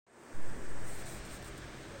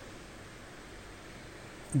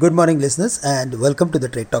Good morning, listeners, and welcome to the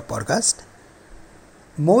Trade Talk Podcast.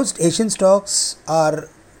 Most Asian stocks are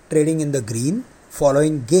trading in the green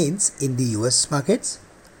following gains in the US markets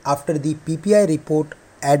after the PPI report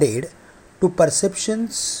added to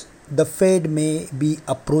perceptions the Fed may be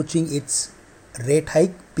approaching its rate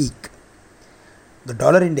hike peak. The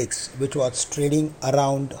dollar index, which was trading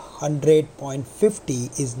around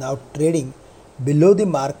 100.50, is now trading below the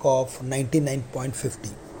mark of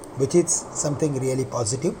 99.50, which is something really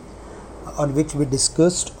positive on which we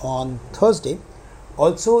discussed on Thursday.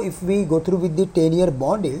 Also, if we go through with the 10-year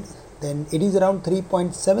bond yield, then it is around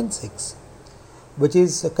 3.76, which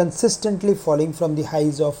is consistently falling from the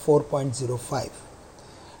highs of 4.05.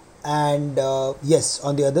 And yes,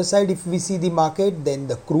 on the other side, if we see the market, then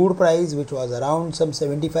the crude price, which was around some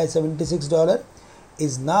 $76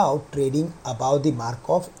 is now trading above the mark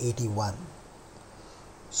of 81.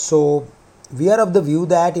 So we are of the view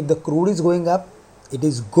that if the crude is going up, it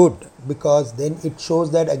is good, because then it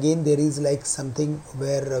shows that again there is like something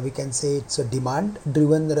where we can say it's a demand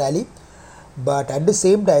driven rally. But at the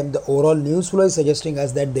same time, the overall news flow is suggesting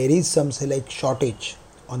us that there is some shortage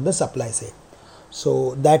on the supply side.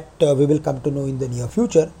 So that we will come to know in the near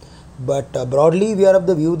future. But broadly, we are of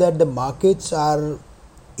the view that the markets are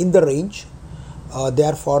in the range. They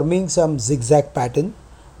are forming some zigzag pattern,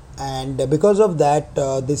 and because of that,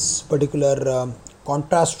 this particular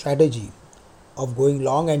contrast strategy of going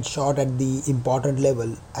long and short at the important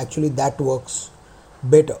level, actually that works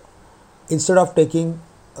better instead of taking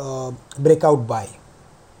breakout buy.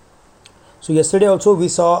 So yesterday also we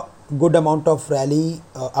saw good amount of rally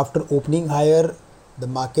after opening higher. The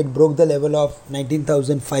market broke the level of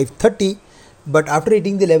 19,530, but after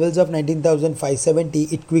hitting the levels of 19,570,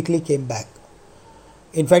 it quickly came back.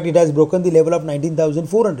 In fact, it has broken the level of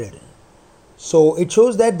 19,400. So it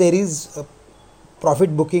shows that there is a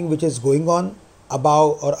profit booking which is going on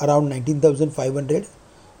above or around 19,500.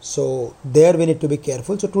 So there we need to be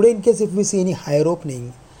careful. So today, in case if we see any higher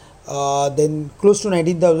opening, then close to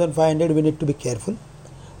 19,500, we need to be careful.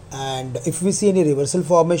 And if we see any reversal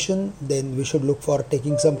formation, then we should look for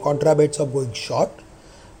taking some contra bets of going short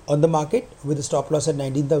on the market with a stop loss at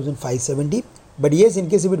 19,570. But yes, in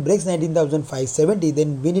case if it breaks 19,570,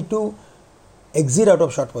 then we need to exit out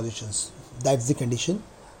of short positions. That's the condition.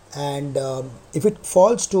 And if it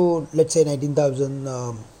falls to, let's say,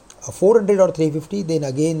 19,400 or 350, then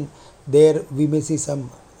again there we may see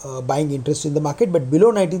some buying interest in the market. But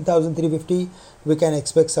below 19,350, we can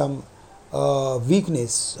expect some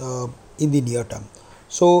weakness in the near term.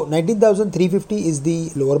 So 19,350 is the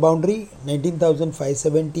lower boundary,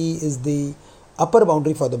 19,570 is the upper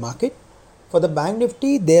boundary for the market. For the Bank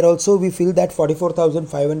Nifty, there also we feel that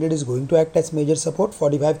 44,500 is going to act as major support.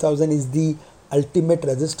 45,000 is the ultimate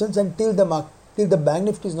resistance, and till the Bank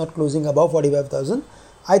Nifty is not closing above 45,000,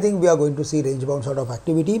 I think we are going to see range bound sort of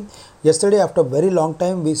activity. Yesterday, after a very long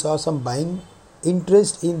time, we saw some buying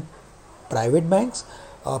interest in private banks.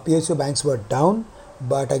 PSU banks were down,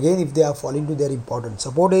 but again, if they are falling to their important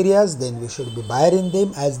support areas, then we should be buyer in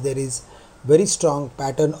them, as there is very strong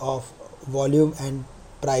pattern of volume and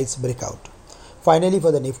price breakout. Finally,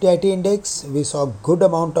 for the Nifty IT Index, we saw good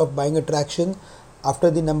amount of buying attraction after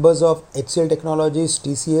the numbers of HCL Technologies,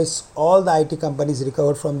 TCS, all the IT companies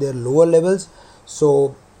recovered from their lower levels.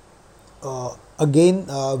 So again,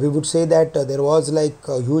 we would say that there was like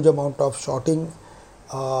a huge amount of shorting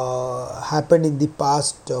happened in the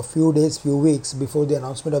past few days, few weeks before the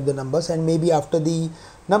announcement of the numbers, and maybe after the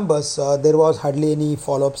numbers there was hardly any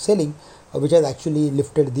follow-up selling, which has actually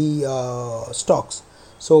lifted the stocks.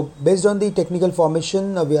 So based on the technical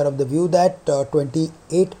formation, we are of the view that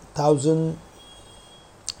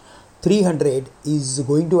 28,300 is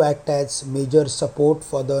going to act as major support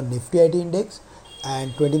for the Nifty IT Index,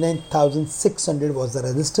 and 29,600 was the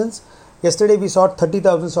resistance. Yesterday we saw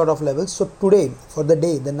 30,000 sort of levels. So today, for the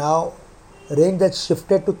day, the now range that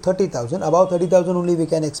shifted to 30,000. Above 30,000 only we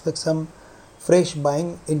can expect some fresh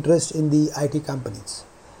buying interest in the IT companies.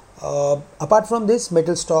 Apart from this,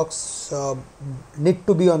 metal stocks need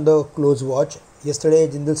to be on the close watch. Yesterday,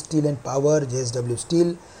 Jindal Steel and Power, JSW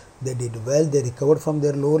Steel, they did well. They recovered from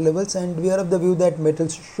their lower levels, and we are of the view that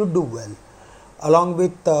metals should do well, along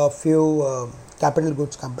with a few capital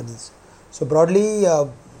goods companies. So broadly,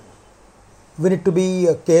 we need to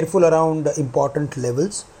be careful around important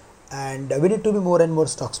levels, and we need to be more and more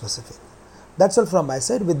stock specific. That's all from my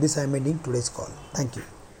side. With this, I am ending today's call. Thank you.